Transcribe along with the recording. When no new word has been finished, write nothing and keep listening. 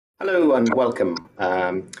Hello and welcome.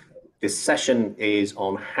 This session is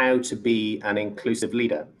on how to be an inclusive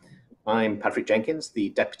leader. I'm Patrick Jenkins, the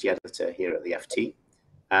Deputy Editor here at the FT,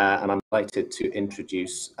 and I'm delighted to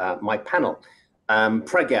introduce my panel.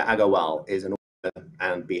 Pragya Agarwal is an author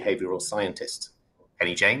and behavioural scientist.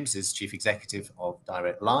 Penny James is Chief Executive of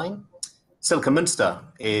Direct Line. Silke Munster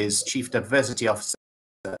is Chief Diversity Officer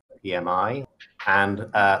at PMI, and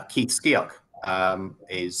Keith Skiok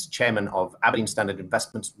is Chairman of Aberdeen Standard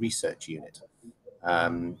Investments Research Unit.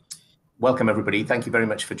 Welcome, everybody. Thank you very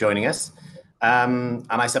much for joining us. And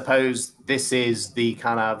I suppose this is the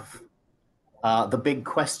kind of the big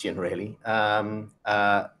question, really, at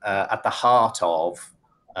the heart of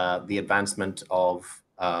the advancement of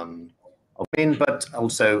women, but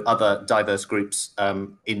also other diverse groups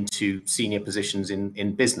into senior positions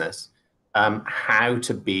in business. How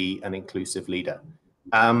to be an inclusive leader.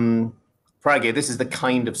 Pragya, this is the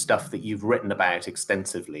kind of stuff that you've written about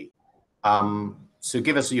extensively. So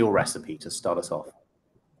give us your recipe to start us off.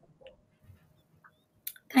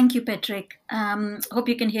 Thank you, Patrick. Hope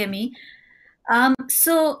you can hear me.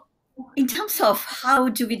 So in terms of how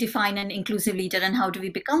do we define an inclusive leader and how do we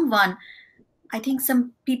become one, I think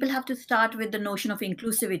some people have to start with the notion of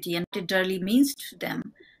inclusivity and what it really means to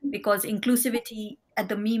them, because inclusivity at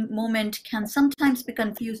the moment can sometimes be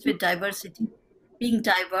confused with diversity. Being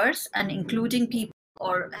diverse and including people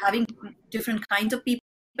or having different kinds of people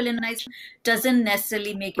in an organization doesn't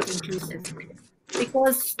necessarily make it inclusive.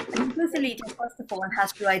 Because an inclusive leader, first of all,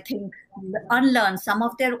 has to, I think, unlearn some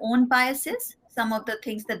of their own biases, some of the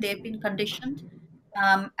things that they've been conditioned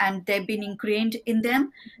and they've been ingrained in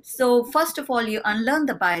them. So first of all, you unlearn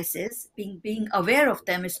the biases. Being aware of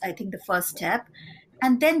them is, I think, the first step.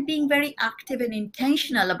 And then being very active and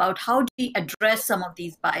intentional about how do we address some of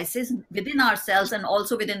these biases within ourselves and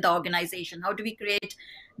also within the organization. How do we create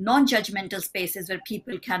non-judgmental spaces where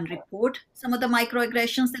people can report some of the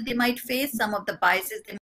microaggressions that they might face, some of the biases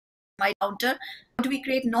they might encounter? How do we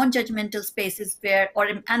create non-judgmental spaces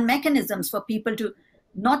and mechanisms for people to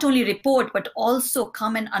not only report, but also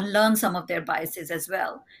come and unlearn some of their biases as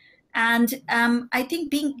well? And I think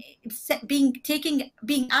being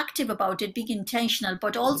active about it, being intentional,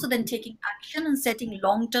 but also then taking action and setting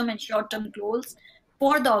long-term and short-term goals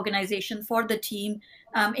for the organization, for the team,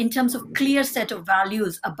 in terms of clear set of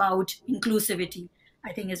values about inclusivity,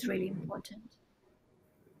 I think is really important.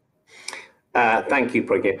 Thank you,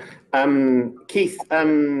 Pragya. Keith,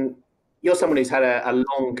 you're someone who's had a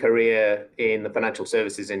long career in the financial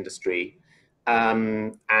services industry,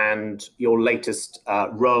 and your latest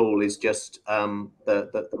role is just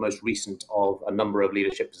the most recent of a number of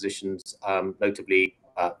leadership positions, notably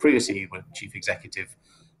previously you were Chief Executive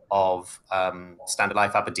of Standard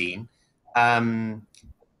Life Aberdeen.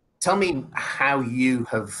 Tell me how you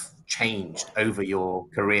have changed over your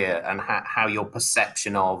career and how your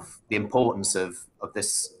perception of the importance of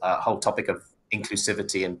this whole topic of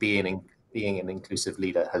inclusivity and being an inclusive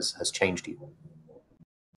leader has changed you.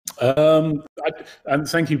 And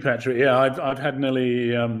thank you, Patrick. Yeah, I've had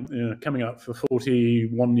nearly coming up for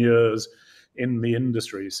 41 years in the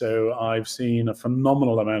industry, so I've seen a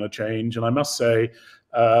phenomenal amount of change, and I must say,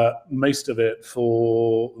 most of it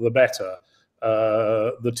for the better.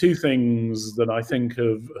 The two things that I think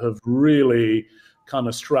have really kind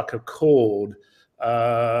of struck a chord,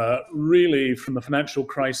 really from the financial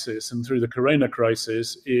crisis and through the corona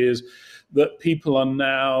crisis, is that people are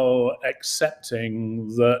now accepting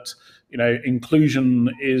that, inclusion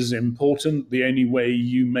is important. The only way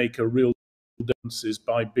you make a real difference is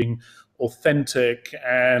by being authentic.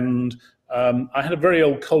 And I had a very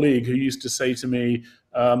old colleague who used to say to me,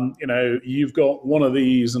 you've got one of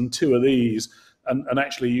these and two of these, and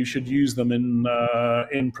actually you should use them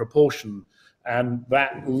in proportion. And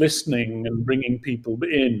that listening and bringing people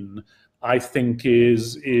in, I think,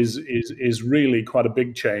 is really quite a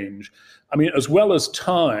big change. I mean, as well as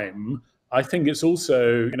time, I think it's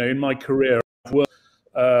also, in my career, I've worked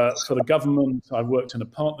for the government, I've worked in a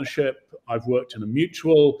partnership, I've worked in a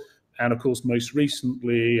mutual, and of course, most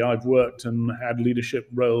recently, I've worked and had leadership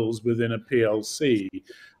roles within a PLC.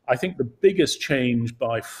 I think the biggest change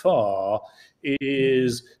by far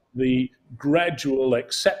is the gradual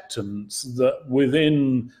acceptance that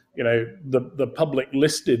within the public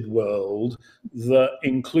listed world, that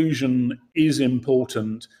inclusion is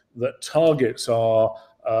important, that targets are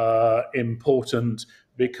important,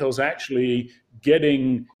 because actually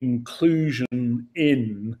getting inclusion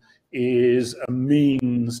in is a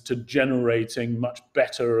means to generating much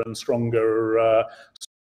better and stronger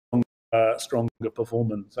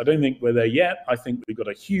performance. I don't think we're there yet. I think we've got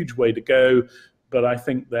a huge way to go, but I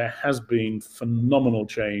think there has been phenomenal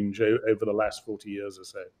change over the last 40 years or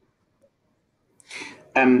so.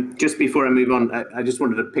 Just before I move on, I just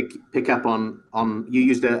wanted to pick up on you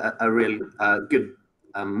used a real good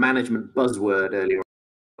management buzzword earlier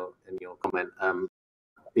in your comment,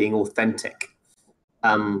 being authentic.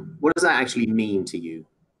 What does that actually mean to you?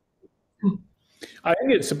 I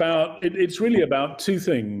think it's really about two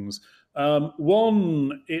things.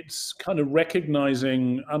 One, it's kind of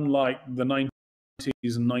recognizing, unlike the 90s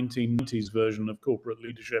and 1990s version of corporate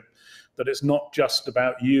leadership, that it's not just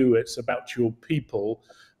about you, it's about your people,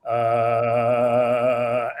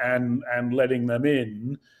 and letting them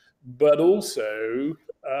in, but also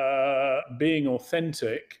being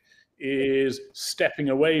authentic is stepping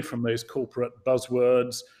away from those corporate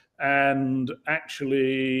buzzwords and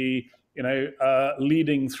actually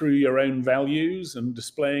leading through your own values and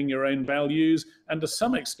displaying your own values, and to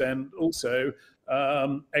some extent also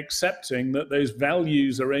accepting that those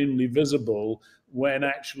values are only visible when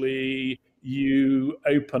actually you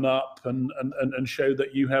open up and show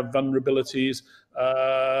that you have vulnerabilities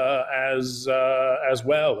as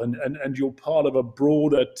well, and you're part of a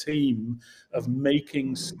broader team of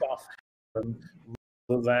making stuff happen,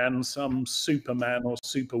 than some Superman or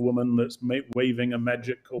Superwoman that's waving a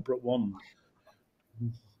magic corporate wand.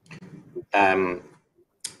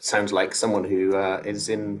 Sounds like someone who is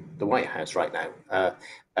in the White House right now.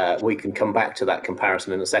 We can come back to that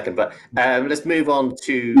comparison in a second, but let's move on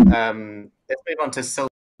to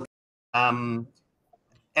Silke.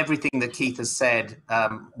 Everything that Keith has said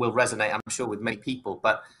will resonate, I'm sure, with many people,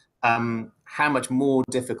 but how much more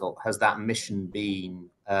difficult has that mission been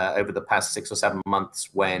over the past 6 or 7 months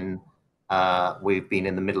when we've been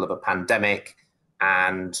in the middle of a pandemic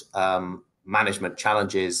and management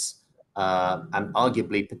challenges, and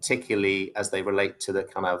arguably, particularly as they relate to the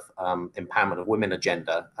kind of empowerment of women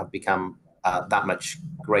agenda, have become that much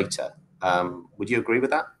greater? Would you agree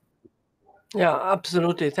with that? Yeah,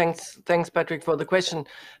 absolutely. Thanks, Patrick, for the question.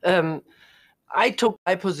 I took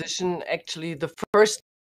my position actually the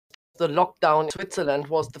lockdown in Switzerland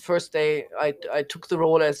was the first day I took the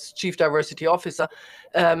role as Chief Diversity Officer,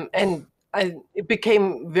 and it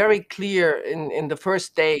became very clear in the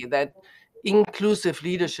first day that inclusive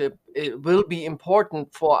leadership will be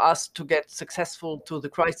important for us to get successful to the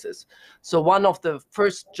crisis. So one of the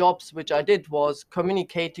first jobs which I did was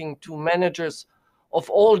communicating to managers of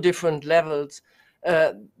all different levels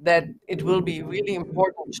that it will be really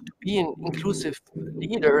important to be an inclusive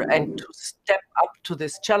leader and to step up to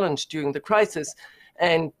this challenge during the crisis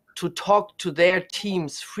and to talk to their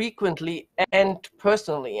teams frequently and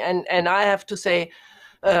personally. And I have to say,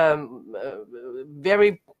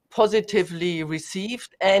 very positively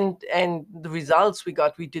received, and the results we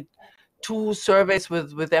got, we did 2 surveys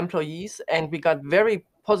with employees and we got very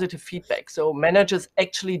positive feedback. So managers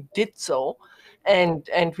actually did so. And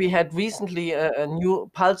we had recently a new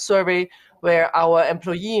Pulse survey where our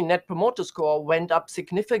employee net promoter score went up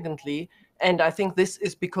significantly. And I think this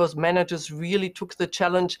is because managers really took the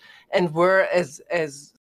challenge and were as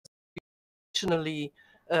intentionally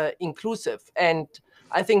inclusive. And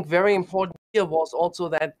I think very important here was also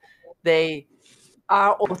that they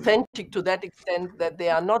are authentic to that extent that they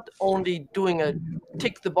are not only doing a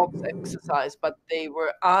tick the box exercise, but they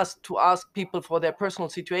were asked to ask people for their personal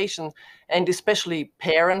situation, and especially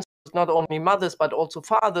parents, not only mothers, but also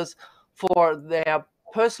fathers, for their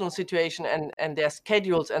personal situation and their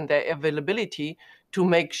schedules and their availability to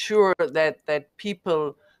make sure that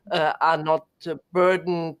people are not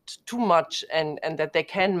burdened too much and that they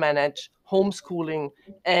can manage homeschooling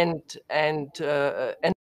and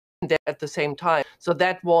at the same time. So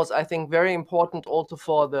that was, I think, very important also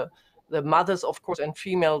for the mothers, of course, and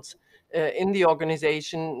females in the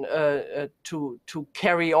organization to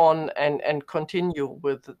carry on and continue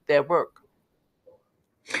with their work.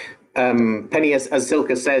 Penny, as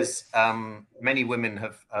Silke says, many women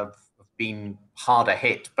have been harder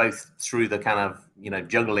hit, both through the kind of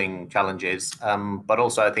juggling challenges, but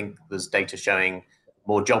also I think there's data showing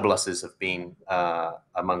more job losses have been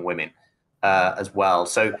among women as well.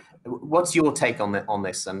 So what's your take on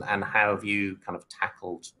this, and how have you kind of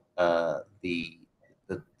tackled the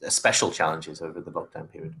special challenges over the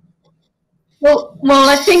lockdown period? Well,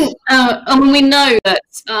 I think we know that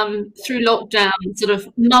through lockdown, sort of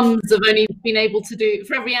mums have only been able to do,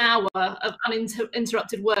 for every hour of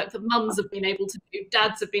uninterrupted work that mums have been able to do,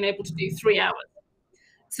 dads have been able to do 3 hours.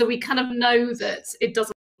 So we kind of know that it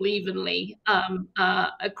doesn't fall evenly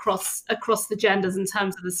across the genders in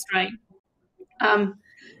terms of the strain.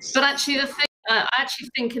 But actually, I actually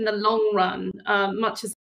think in the long run, much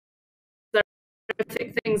as there are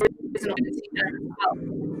horrific things there as well,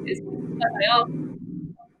 is that they are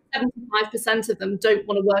 75% of them don't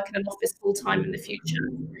want to work in an office full time in the future.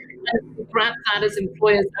 And we grab that as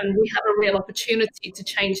employers, and we have a real opportunity to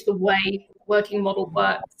change the way the working model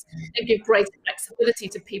works and give greater flexibility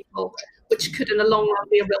to people, which could in the long run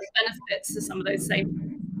be a real benefit to some of those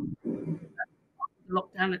same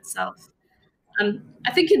lockdown itself.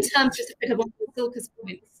 I think in terms, just to pick up on Silke's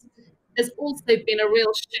points, there's also been a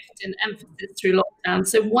real shift in emphasis through lockdown.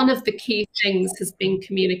 So one of the key things has been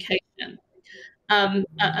communication, and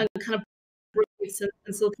kind of Bruce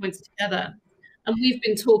and Silke points together. And we've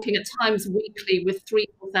been talking at times weekly with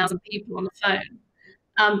 3,000-4,000 people on the phone.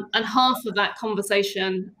 And half of that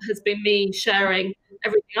conversation has been me sharing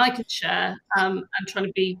everything I could share, and trying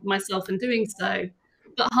to be myself in doing so.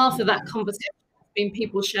 But half of that conversation has been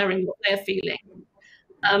people sharing what they're feeling.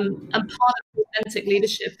 And part of authentic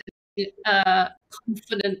leadership is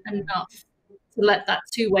confident enough to let that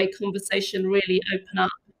two-way conversation really open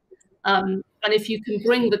up. And if you can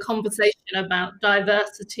bring the conversation about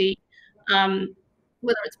diversity,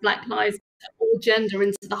 whether it's Black Lives or gender,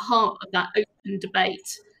 into the heart of that open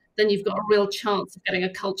debate, then you've got a real chance of getting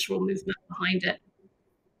a cultural movement behind it.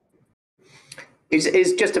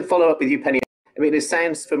 Is just to follow up with you, Penny. I mean, it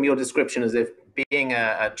sounds from your description as if being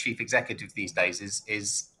a chief executive these days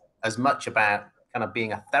is as much about kind of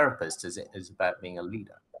being a therapist as it is about being a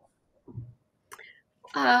leader.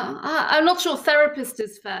 I'm not sure therapist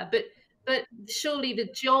is fair, but surely the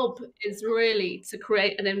job is really to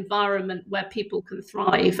create an environment where people can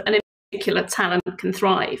thrive, and in particular talent can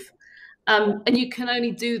thrive. And you can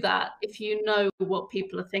only do that if you know what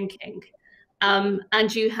people are thinking.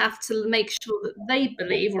 And you have to make sure that they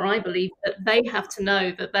believe, or I believe, that they have to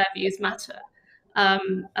know that their views matter.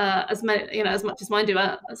 As much as mine do.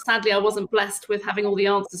 Sadly, I wasn't blessed with having all the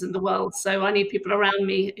answers in the world, so I need people around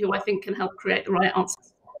me who I think can help create the right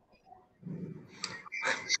answers.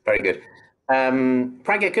 Very good.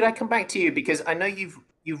 Pragya, could I come back to you, because I know you've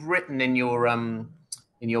written in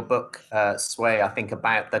your book, Sway, I think,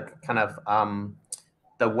 about the kind of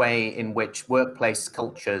the way in which workplace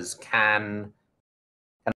cultures can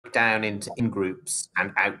break down into in-groups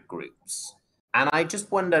and out-groups. And I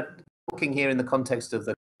just wondered, talking here in the context of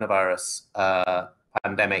the coronavirus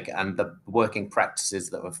pandemic and the working practices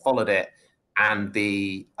that have followed it, and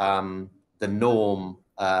the norm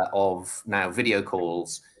of now video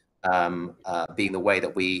calls being the way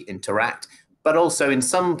that we interact, but also in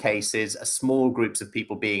some cases, small groups of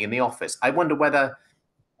people being in the office. I wonder whether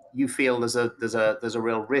you feel there's a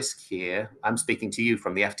real risk here. I'm speaking to you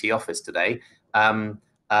from the FT office today,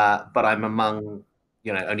 but I'm among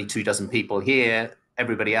only 24 people here.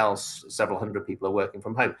 Everybody else, several hundred people, are working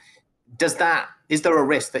from home. Is there a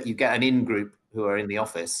risk that you get an in-group who are in the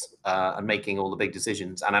office and making all the big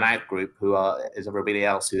decisions, and an out-group who is everybody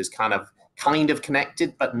else who is kind of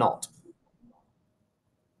connected but not?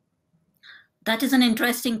 That is an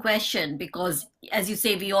interesting question, because, as you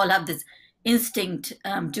say, we all have this instinct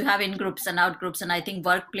to have in-groups and out-groups, and I think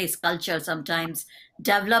workplace culture sometimes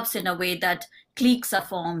develops in a way that cliques are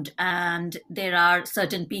formed, and there are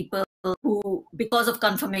certain people who, because of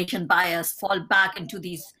confirmation bias, fall back into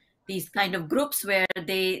these kind of groups where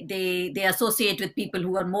they associate with people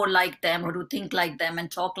who are more like them, or who think like them and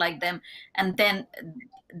talk like them, and then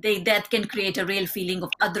that can create a real feeling of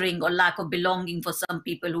othering or lack of belonging for some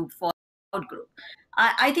people who fall out group.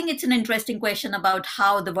 I think it's an interesting question about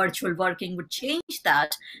how the virtual working would change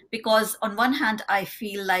that, because on one hand, I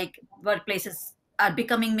feel like workplaces are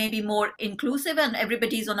becoming maybe more inclusive and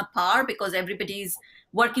everybody's on a par, because everybody's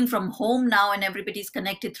working from home now and everybody's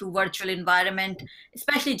connected through virtual environment,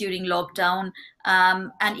 especially during lockdown.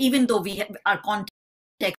 And even though our content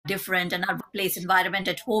different, and our workplace environment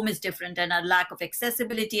at home is different, and our lack of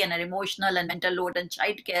accessibility and our emotional and mental load and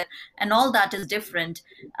childcare and all that is different,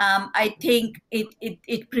 I think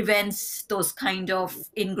it prevents those kind of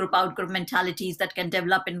in-group, out-group mentalities that can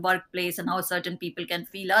develop in workplace, and how certain people can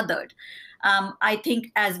feel othered. I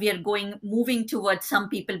think as we are moving towards some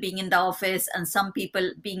people being in the office and some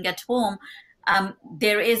people being at home,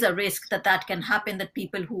 there is a risk that can happen, that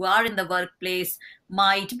people who are in the workplace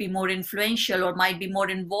might be more influential, or might be more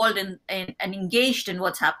involved in and engaged in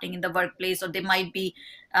what's happening in the workplace, or they might be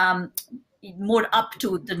more up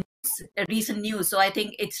to the recent news. So I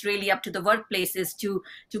think it's really up to the workplaces to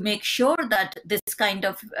make sure that this kind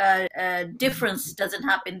of difference doesn't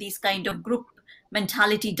happen. These kind of group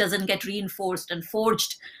mentality doesn't get reinforced and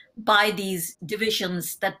forged by these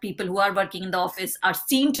divisions, that people who are working in the office are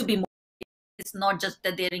seen to be more. It's not just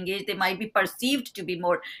that they're engaged, they might be perceived to be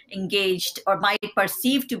more engaged, or might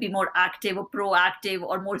perceive to be more active or proactive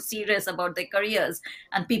or more serious about their careers.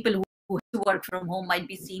 And people who work from home might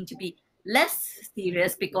be seen to be less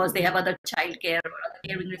serious because they have other childcare or other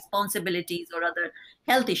caring responsibilities or other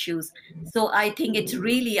health issues. So I think it's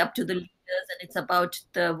really up to the leaders, and it's about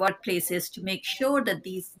the workplaces to make sure that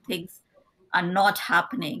these things are not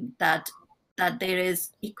happening, that there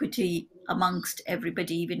is equity amongst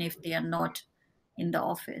everybody, even if they are not in the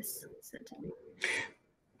office, certainly.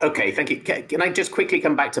 Okay, thank you. Can I just quickly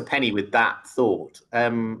come back to Penny with that thought,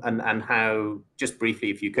 and how, just briefly,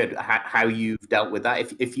 if you could, how you've dealt with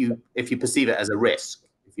that, if you perceive it as a risk,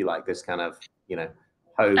 if you like, this kind of, you know,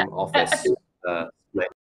 home office split.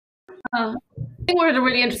 I think we're at a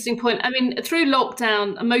really interesting point. I mean, through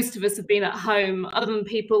lockdown, most of us have been at home, other than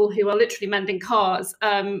people who are literally mending cars.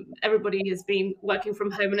 Everybody has been working from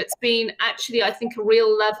home, and it's been actually, I think, a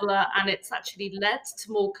real leveler, and it's actually led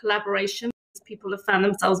to more collaboration. People have found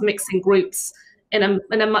themselves mixing groups in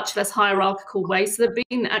a much less hierarchical way. So there have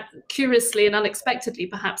been, curiously and unexpectedly,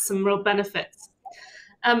 perhaps some real benefits.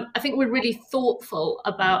 I think we're really thoughtful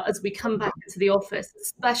about, as we come back into the office,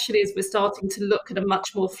 especially as we're starting to look at a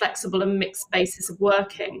much more flexible and mixed basis of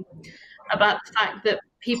working, about the fact that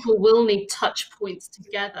people will need touch points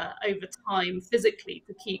together over time physically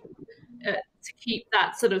to keep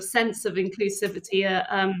that sort of sense of inclusivity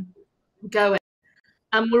going.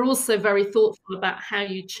 And we're also very thoughtful about how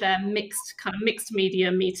you chair mixed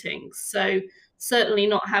media meetings. So certainly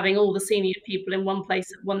not having all the senior people in one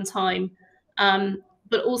place at one time,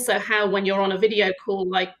 but also how, when you're on a video call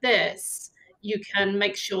like this, you can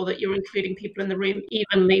make sure that you're including people in the room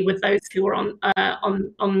evenly with those who are on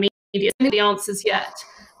media. The answers yet,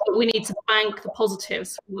 but we need to bank the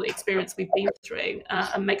positives from the experience we've been through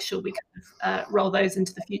and make sure we kind of roll those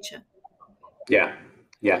into the future. Yeah,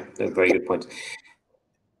 very good point.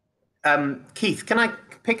 Keith, can I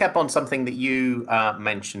pick up on something that you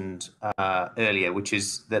mentioned earlier, which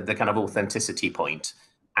is the kind of authenticity point,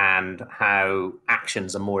 and how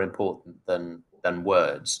actions are more important than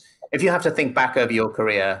words. If you have to think back over your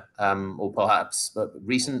career, or perhaps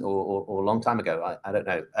recent or long time ago, I don't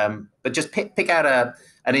know, but just pick out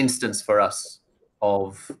an instance for us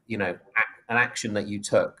of, you know, an action that you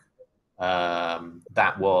took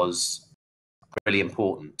that was really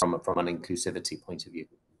important from an inclusivity point of view.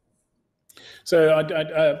 So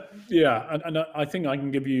I think I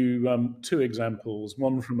can give you two examples.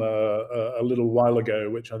 One from a little while ago,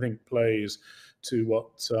 which I think plays to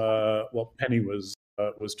what Penny was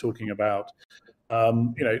talking about.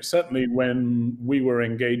 You know, certainly when we were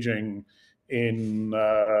engaging in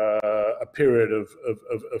a period of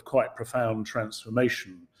quite profound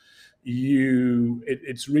transformation,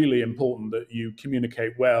 it's really important that you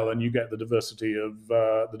communicate well and you get the diversity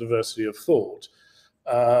of thought.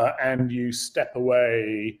 And you step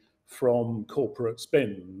away from corporate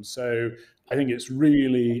spin. So I think it's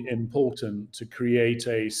really important to create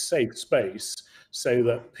a safe space so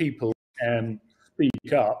that people can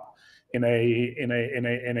speak up in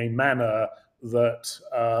a manner that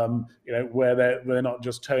you know, where they're not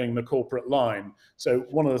just towing the corporate line. So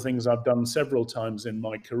one of the things I've done several times in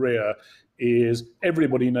my career is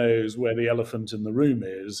everybody knows where the elephant in the room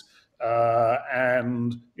is,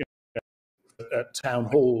 and you know, at town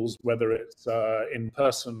halls, whether it's in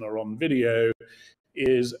person or on video,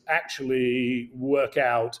 is actually work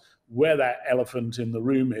out where that elephant in the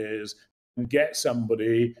room is and get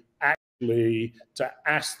somebody actually to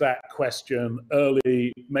ask that question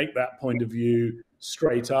early, make that point of view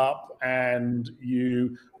straight up, and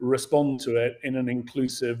you respond to it in an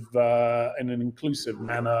inclusive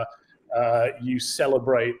manner. You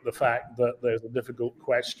celebrate the fact that there's a difficult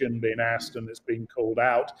question being asked and it's being called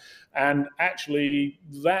out, and actually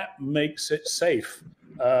that makes it safe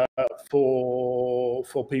for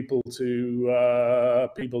people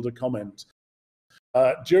to comment.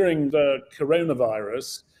 During the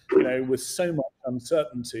coronavirus, you know, with so much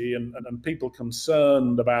uncertainty and people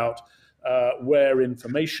concerned about where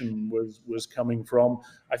information was coming from,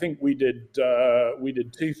 I think we did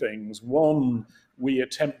two things. One, we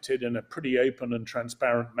attempted in a pretty open and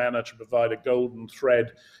transparent manner to provide a golden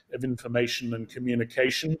thread of information and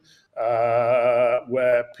communication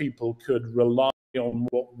where people could rely on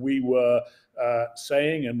what we were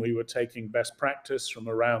saying, and we were taking best practice from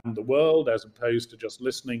around the world as opposed to just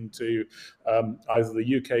listening to either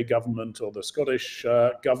the UK government or the Scottish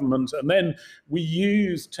government. And then we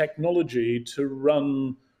used technology to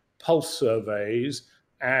run pulse surveys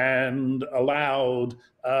and allowed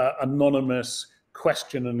anonymous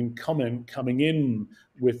question and comment coming in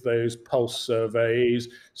with those pulse surveys,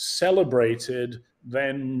 celebrated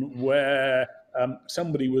then where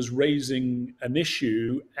somebody was raising an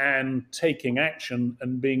issue and taking action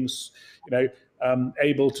and being, you know,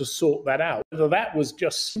 able to sort that out. Whether that was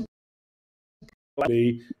just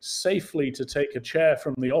safely to take a chair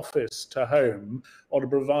from the office to home, or to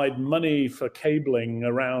provide money for cabling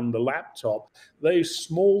around the laptop. Those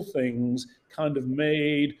small things kind of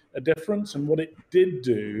made a difference. And what it did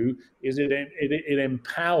do is it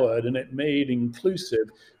empowered and it made inclusive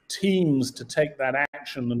teams to take that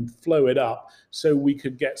action and flow it up, so we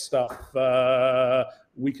could get stuff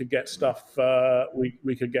we could get stuff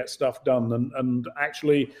done. And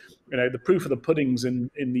actually, you know, the proof of the pudding's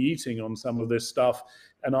in the eating on some of this stuff.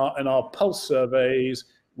 And our pulse surveys,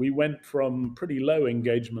 we went from pretty low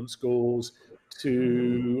engagement scores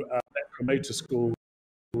to net promoter scores.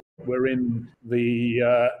 We're in the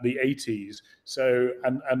 80s. So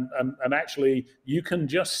and actually, you can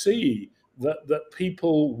just see that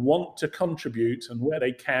people want to contribute, and where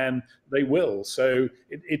they can, they will. So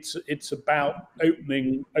it's about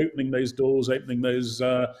opening those doors, opening those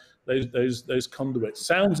conduits.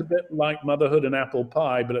 Sounds a bit like motherhood and apple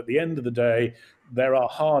pie, but at the end of the day, there are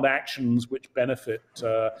hard actions which benefit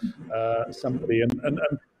somebody. And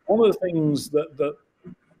one of the things that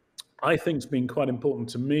I think has been quite important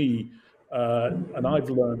to me, and I've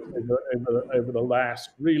learned over the last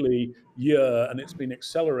really year, and it's been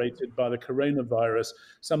accelerated by the coronavirus,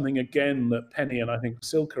 something again that Penny and I think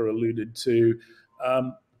Silke alluded to,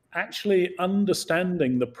 actually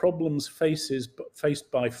understanding the problems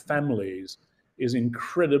faced by families is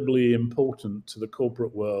incredibly important to the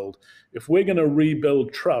corporate world. If we're going to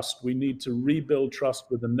rebuild trust, we need to rebuild trust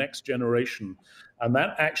with the next generation. And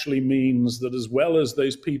that actually means that, as well as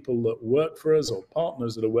those people that work for us or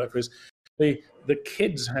partners that work for us, the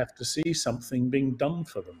kids have to see something being done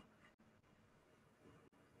for them.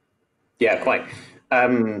 Yeah, quite.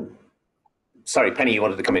 Sorry, Penny, you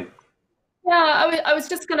wanted to come in. Yeah, I was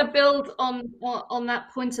just going to build on that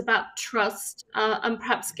point about trust, and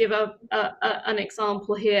perhaps give an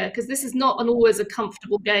example here, because this is not always a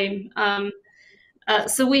comfortable game.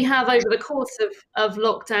 So we have, over the course of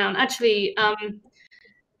lockdown, actually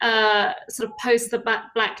sort of post the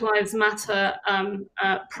Black Lives Matter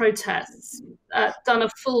protests, done a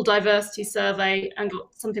full diversity survey and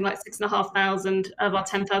got something like 6,500 of our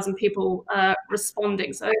 10,000 people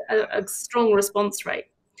responding. So a strong response rate.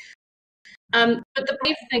 But the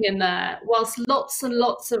big thing in there, whilst lots and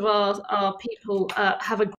lots of our people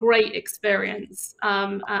have a great experience,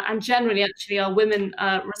 and generally actually our women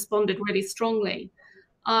responded really strongly,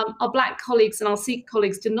 our Black colleagues and our Sikh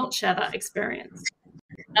colleagues did not share that experience.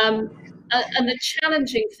 And the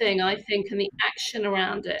challenging thing, I think, and the action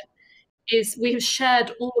around it, is we have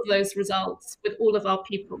shared all of those results with all of our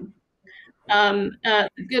people, the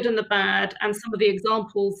good and the bad, and some of the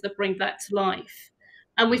examples that bring that to life.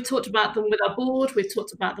 And we've talked about them with our board, we've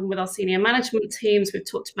talked about them with our senior management teams, we've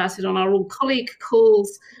talked about it on our all-colleague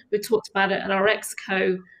calls, we've talked about it at our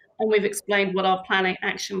ExCo, and we've explained what our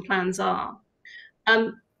action plans are.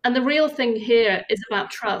 And the real thing here is about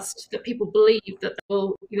trust, that people believe that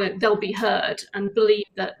they'll be heard and believe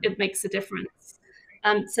that it makes a difference.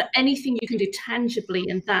 So anything you can do tangibly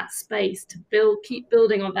in that space to keep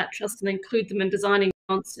building on that trust and include them in designing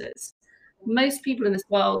answers. Most people in this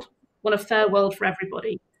world want a fair world for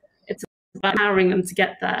everybody. It's about empowering them to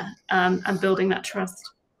get there, and building that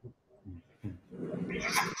trust.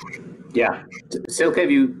 Yeah, Silke, have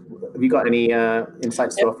you got any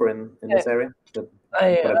insights to offer in this area?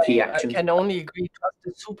 I can only agree. Trust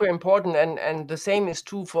is super important, and the same is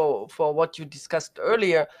true for what you discussed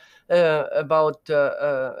earlier about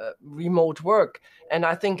remote work. And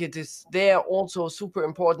I think it is there also super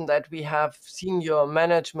important that we have senior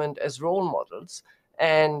management as role models,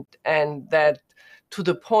 and that, to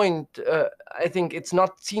the point, I think it's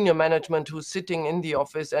not senior management who's sitting in the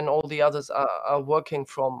office and all the others are working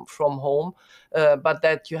from home, but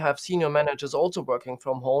that you have senior managers also working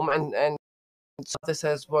from home, and this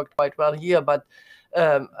has worked quite well here. But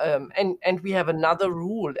and we have another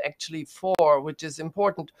rule actually which is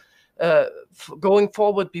important. Going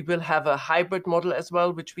forward, we will have a hybrid model as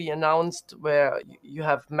well, which we announced, where you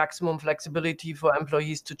have maximum flexibility for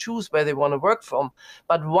employees to choose where they want to work from.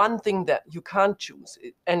 But one thing that you can't choose,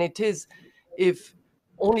 and it is if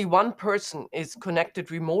only one person is connected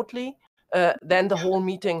remotely, then the whole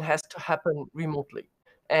meeting has to happen remotely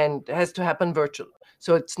and has to happen virtual.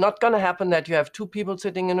 So it's not going to happen that you have two people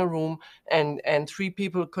sitting in a room and three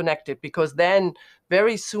people connected, because then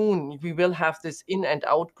very soon we will have this in and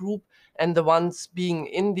out group, and the ones being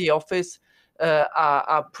in the office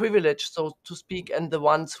are privileged, so to speak, and the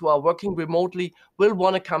ones who are working remotely will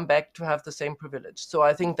want to come back to have the same privilege. So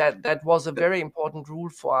I think that was a very important rule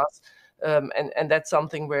for us, and that's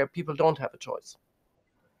something where people don't have a choice.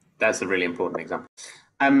 That's a really important example.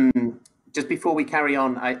 Just before we carry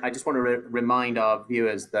on, I just want to remind our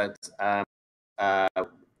viewers that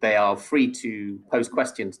they are free to pose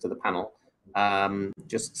questions to the panel.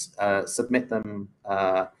 Just submit them,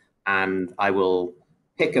 and I will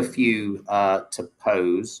pick a few to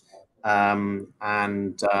pose, and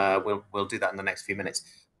we'll do that in the next few minutes.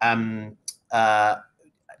 Can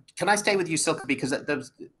I stay with you, Silke, because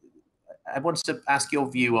I wanted to ask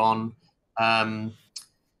your view on the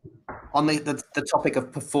topic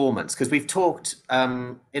of performance, because we've talked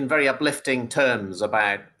in very uplifting terms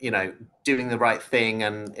about, you know, doing the right thing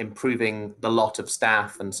and improving the lot of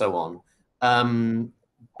staff and so on.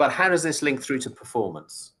 But how does this link through to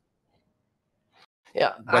performance?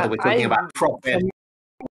 Yeah, whether we're talking about profit,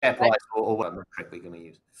 share price, or what metric we're going to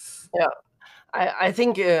use. Yeah, I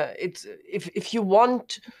think it's if you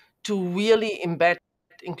want to really embed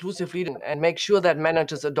inclusive leadership and make sure that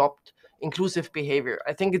managers adopt inclusive behavior,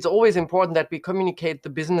 I think it's always important that we communicate the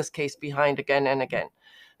business case behind again and again.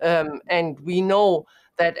 And we know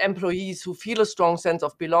that employees who feel a strong sense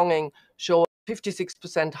of belonging show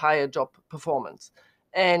 56% higher job performance.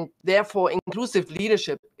 And therefore, inclusive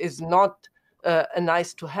leadership is not a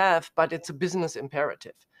nice to have, but it's a business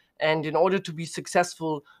imperative. And in order to be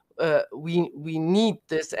successful, we need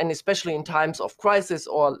this, and especially in times of crisis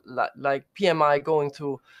or like PMI going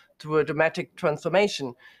through a dramatic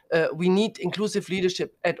transformation, we need inclusive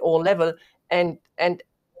leadership at all levels, and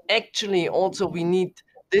actually also we need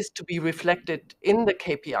this to be reflected in the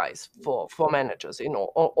KPIs for managers. In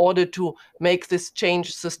order to make this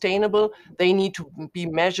change sustainable, they need to be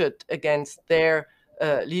measured against their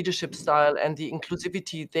leadership style and the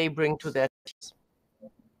inclusivity they bring to their teams.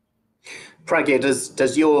 Pragya,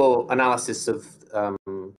 does your analysis of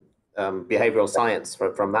behavioral science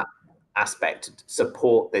from that aspect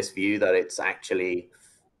support this view that it's actually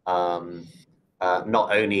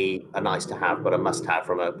not only a nice to have, but a must have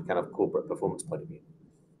from a kind of corporate performance point of view?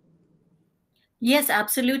 Yes,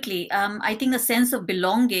 absolutely. I think the sense of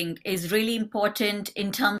belonging is really important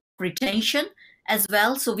in terms of retention as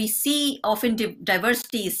well. So we see often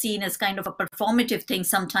diversity is seen as kind of a performative thing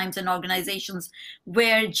sometimes in organizations,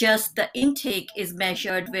 where just the intake is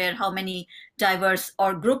measured, where how many diverse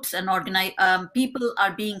or groups and people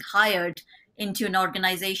are being hired into an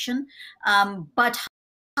organization. But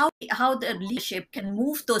how the leadership can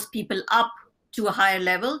move those people up to a higher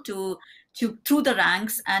level, through the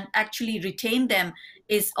ranks, and actually retain them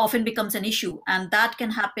is often becomes an issue. And that can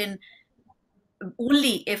happen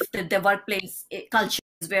only if the workplace culture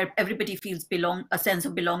is where everybody feels a sense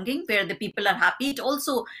of belonging, where the people are happy. It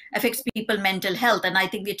also affects people mental health. And I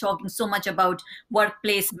think we're talking so much about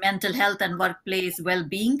workplace mental health and workplace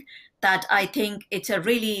well-being, that I think it's a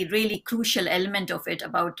really, really crucial element of it,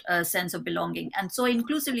 about a sense of belonging. And so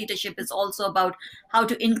inclusive leadership is also about how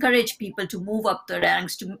to encourage people to move up the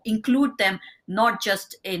ranks, to include them, not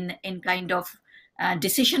just in kind of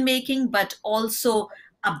decision making, but also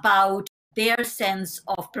about their sense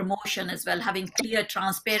of promotion as well, having clear,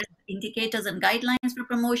 transparent indicators and guidelines for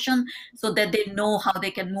promotion, so that they know how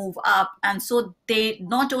they can move up. And so they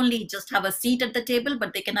not only just have a seat at the table,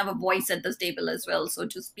 but they can have a voice at this table as well, so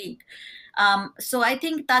to speak. So I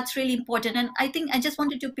think that's really important. And I think I just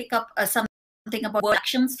wanted to pick up something about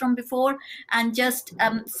actions from before, and just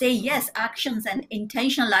say, yes, actions and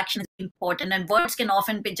intentional action is important, and words can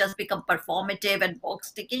often just become performative and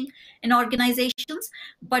box ticking in organizations,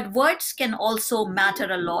 but words can also matter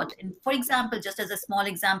a lot. And for example, just as a small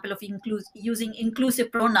example of using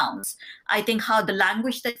inclusive pronouns, I think how the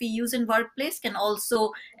language that we use in workplace can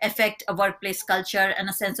also affect a workplace culture and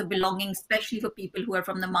a sense of belonging, especially for people who are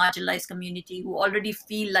from the marginalized community, who already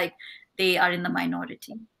feel like they are in the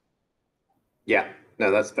minority. Yeah,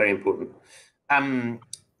 no, that's very important.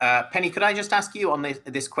 Penny, could I just ask you on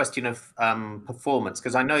this question of performance,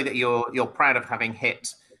 because I know that you're proud of having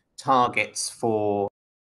hit targets for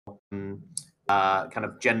kind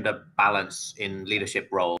of gender balance in leadership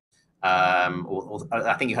roles. Or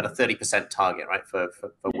I think you had a 30% target, right, for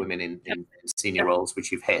women in senior roles,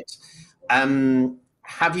 which you've hit.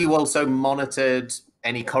 Have you also monitored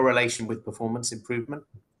any correlation with performance improvement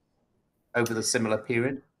over the similar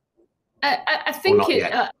period? I think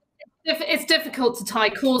it's difficult to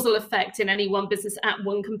tie causal effect in any one business at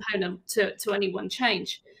one component to any one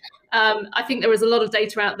change. I think there is a lot of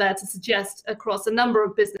data out there to suggest across a number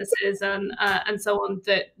of businesses and so on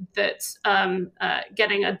that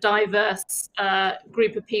getting a diverse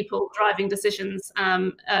group of people driving decisions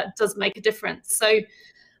does make a difference. So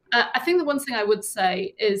I think the one thing I would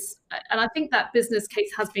say is, and I think that business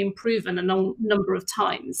case has been proven a number of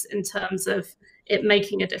times in terms of it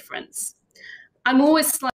making a difference. I'm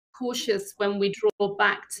always slightly cautious when we draw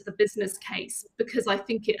back to the business case, because I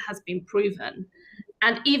think it has been proven.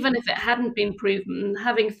 And even if it hadn't been proven,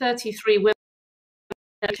 having 33 women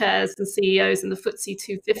chairs and CEOs in the FTSE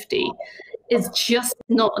 250 is just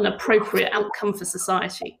not an appropriate outcome for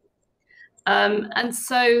society. And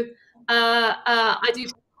so I do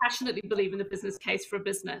passionately believe in the business case for a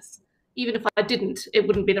business. Even if I didn't, it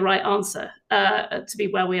wouldn't be the right answer to be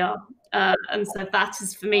where we are. And so that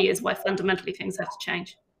is, for me, is where fundamentally things have to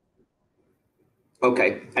change.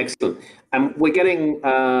 Okay, excellent. We're getting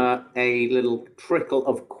a little trickle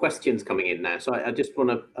of questions coming in now. So I just want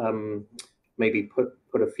to maybe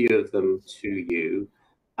put a few of them to you.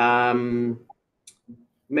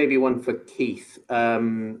 Maybe one for Keith.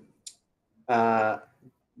 One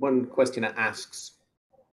questioner asks,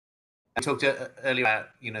 I talked earlier about,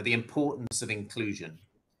 the importance of inclusion.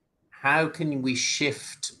 How can we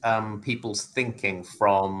shift people's thinking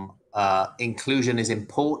from inclusion is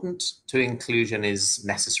important to inclusion is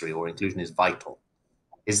necessary or inclusion is vital?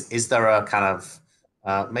 Is there a kind of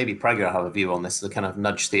maybe Pragya will have a view on this, the kind of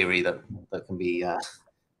nudge theory that can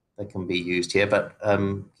be used here? But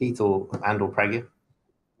Keith or Pragya?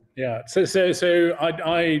 Yeah, so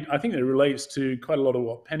I think it relates to quite a lot of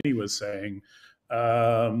what Penny was saying,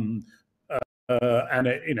 and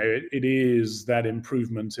it is that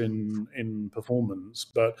improvement in performance.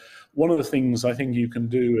 But one of the things I think you can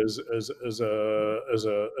do as a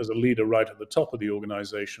leader right at the top of the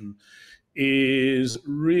organization is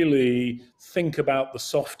really think about the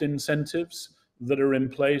soft incentives that are in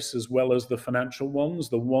place as well as the financial ones,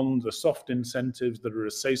 the soft incentives that are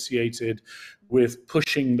associated with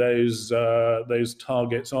pushing those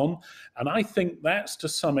targets on. And I think that's to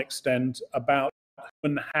some extent about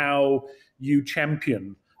how you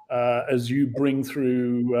champion as you bring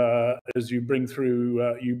through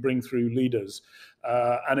leaders.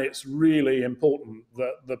 And it's really important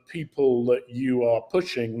that the people that you are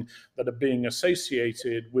pushing, that are being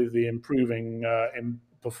associated with the improving in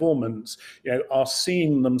performance, are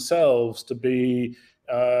seen themselves to be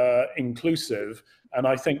inclusive. And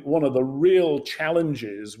I think one of the real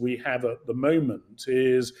challenges we have at the moment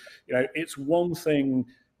is, it's one thing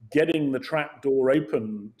getting the trapdoor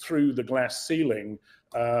open through the glass ceiling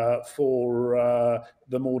for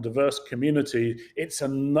the more diverse community. It's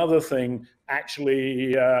another thing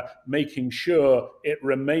actually making sure it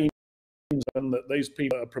remains and that those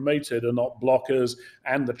people are promoted are not blockers,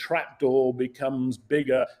 and the trapdoor becomes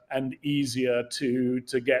bigger and easier to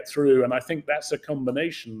get through. And I think that's a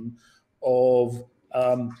combination of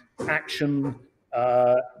action,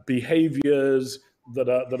 behaviors that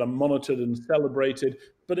are monitored and celebrated,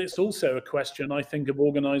 but it's also a question, I think, of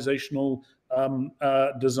organizational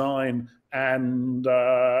design and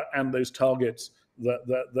those targets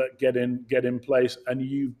that get in place. And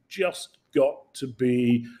you've just got to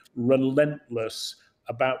be relentless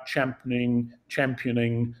about championing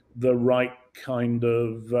the right kind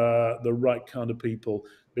of people,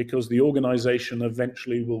 because the organization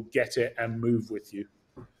eventually will get it and move with you.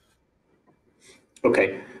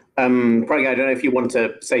 Okay. Pragya, I don't know if you want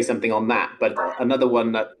to say something on that, but another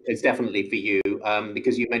one that is definitely for you,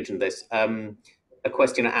 because you mentioned this. A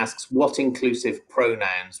questioner asks, what inclusive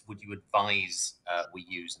pronouns would you advise we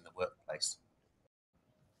use in the workplace?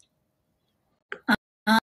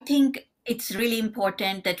 I think it's really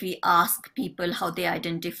important that we ask people how they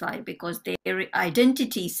identify, because their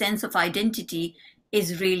identity, sense of identity,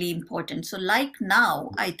 is really important. So like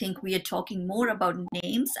now, I think we are talking more about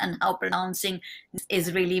names and how pronouncing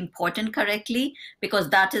is really important correctly, because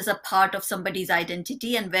that is a part of somebody's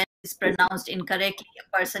identity. And when it's pronounced incorrectly,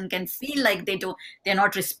 a person can feel like they're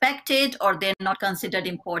not respected or they're not considered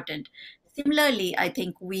important. Similarly, I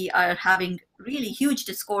think we are having really huge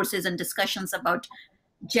discourses and discussions about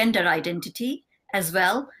gender identity as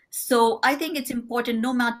well. So I think it's important,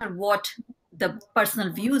 no matter what the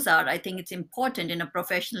personal views are, I think it's important in a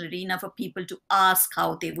professional arena for people to ask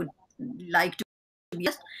how they would like to be,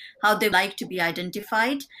 how they like to be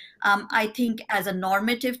identified. I think as a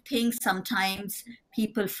normative thing, sometimes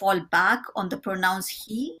people fall back on the pronouns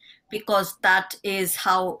he, because that is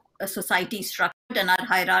how a society is structured and our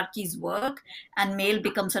hierarchies work, and male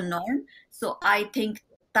becomes a norm. So I think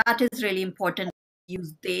that is really important,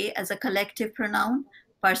 use they as a collective pronoun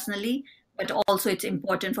personally, but also it's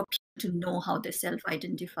important for people to know how they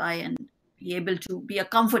self-identify and be able to be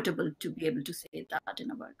comfortable to be able to say that in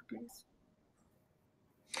a workplace.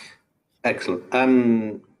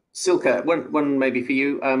 Excellent. Silke, one maybe for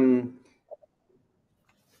you.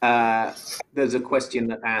 There's a question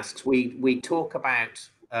that asks, we talk about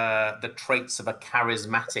the traits of a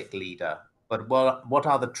charismatic leader, but what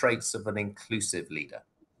are the traits of an inclusive leader?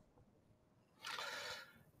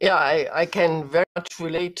 Yeah, I can very much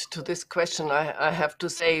relate to this question. I have to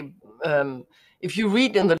say, if you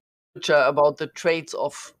read in the literature about the traits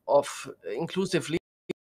of inclusive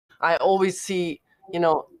I always see,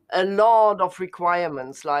 a lot of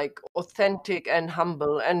requirements like authentic and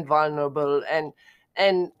humble and vulnerable, and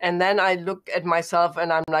then I look at myself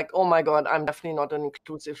and I'm like, oh my God, I'm definitely not an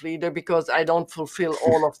inclusive leader because I don't fulfill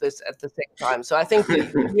all of this at the same time. So I think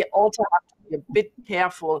we also have to be a bit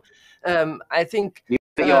careful. I think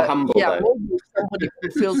you're humble, though. maybe if somebody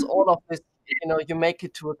fulfills all of this, you make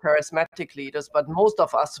it to a charismatic leaders, but most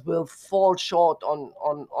of us will fall short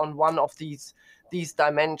on one of these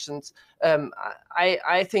dimensions.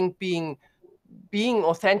 I think being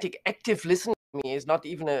authentic, active listening for me is not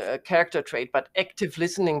even a character trait, but active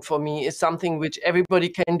listening for me is something which everybody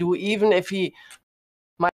can do, even if he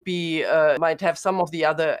might have some of the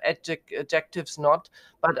other adjectives not,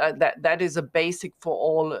 but that is a basic for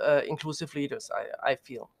all inclusive leaders, I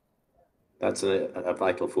feel. That's a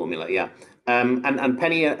vital formula, yeah. And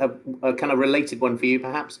Penny, a kind of related one for you,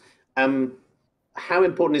 perhaps. How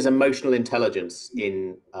important is emotional intelligence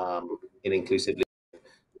in inclusive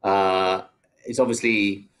leadership? It's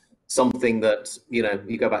obviously something that,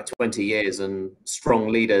 you go back 20 years and strong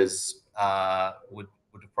leaders would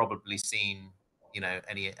have probably seen,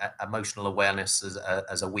 any emotional awareness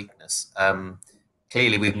as a weakness.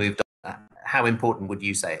 Clearly, we've moved on. How important would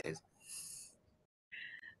you say it is?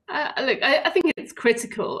 Look, I think it's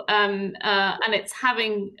critical, and it's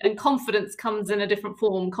and confidence comes in a different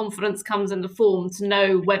form. Confidence comes in the form to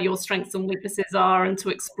know where your strengths and weaknesses are and to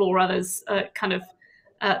explore others,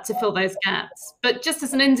 to fill those gaps. But just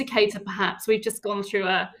as an indicator, perhaps, we've just gone through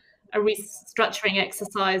a restructuring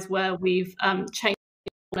exercise where we've changed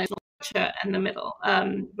the structure in the middle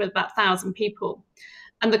with about 1,000 people.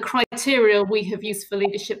 And the criteria we have used for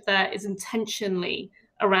leadership there is intentionally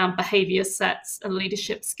around behavior sets and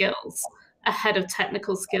leadership skills ahead of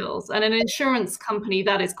technical skills. And an insurance company,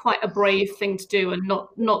 that is quite a brave thing to do and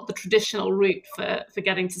not the traditional route for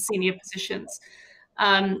getting to senior positions.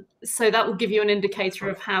 So that will give you an indicator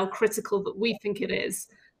of how critical that we think it is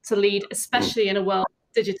to lead, especially in a world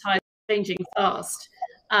digitized, changing fast,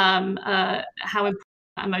 how important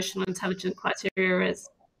emotional intelligence criteria is.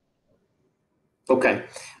 Okay.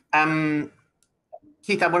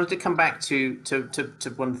 Keith, I wanted to come back to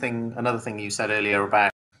another thing you said earlier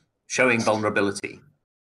about showing vulnerability.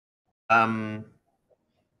 Give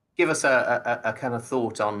us a kind of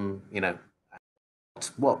thought on,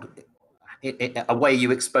 what a way you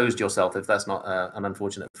exposed yourself, if that's not an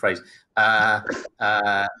unfortunate phrase,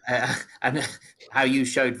 and how you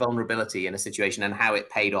showed vulnerability in a situation and how it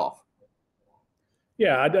paid off.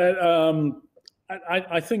 Yeah,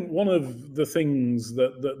 I think one of the things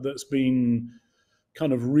that's been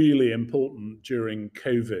kind of really important during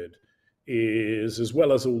COVID is, as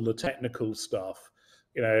well as all the technical stuff,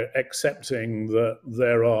 accepting that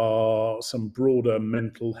there are some broader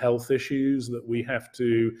mental health issues that we have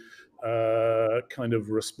to kind of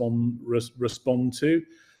respond to.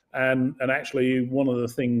 And actually, one of the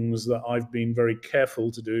things that I've been very careful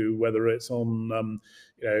to do, whether it's on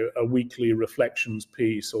a weekly reflections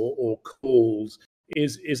piece or calls,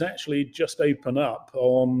 is actually just open up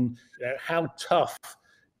on how tough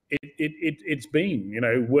it's been.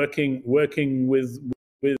 Working with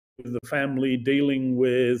the family, dealing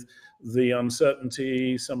with the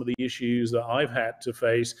uncertainty, some of the issues that I've had to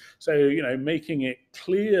face. So making it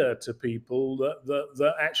clear to people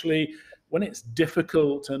that actually, when it's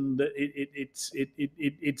difficult and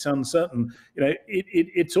it's uncertain,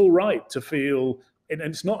 it's all right to feel, and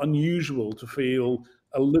it's not unusual to feel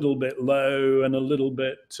a little bit low and a little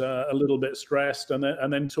bit stressed,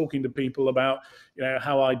 and then talking to people about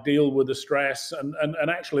how I deal with the stress, and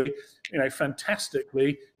actually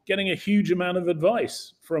fantastically getting a huge amount of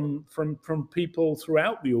advice from people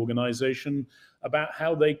throughout the organization about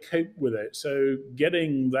how they cope with it. So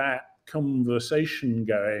getting that conversation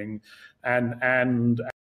going and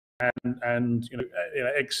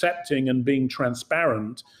accepting and being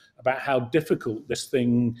transparent about how difficult this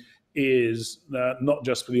thing is, not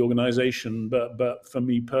just for the organization, but for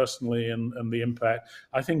me personally, and the impact,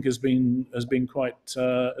 I think has been quite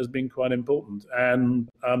important. And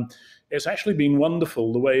it's actually been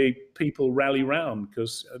wonderful the way people rally round,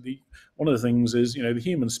 because one of the things is the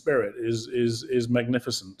human spirit is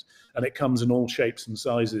magnificent, and it comes in all shapes and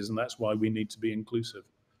sizes, and that's why we need to be inclusive.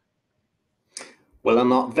 Well, on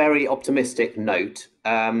that very optimistic note,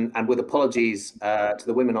 and with apologies to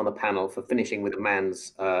the women on the panel for finishing with a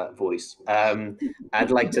man's voice,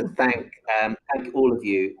 I'd like to thank all of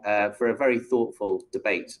you for a very thoughtful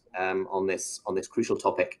debate on this crucial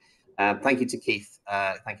topic. Thank you to Keith,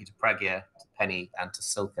 thank you to Pragya, to Penny, and to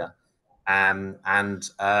Silke. And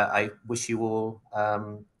I wish you all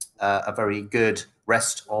a very good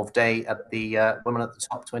rest of day at the Women at the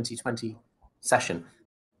Top 2020 session.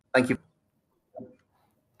 Thank you.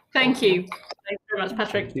 Thank you. Thanks very much,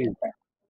 Patrick. Thank you.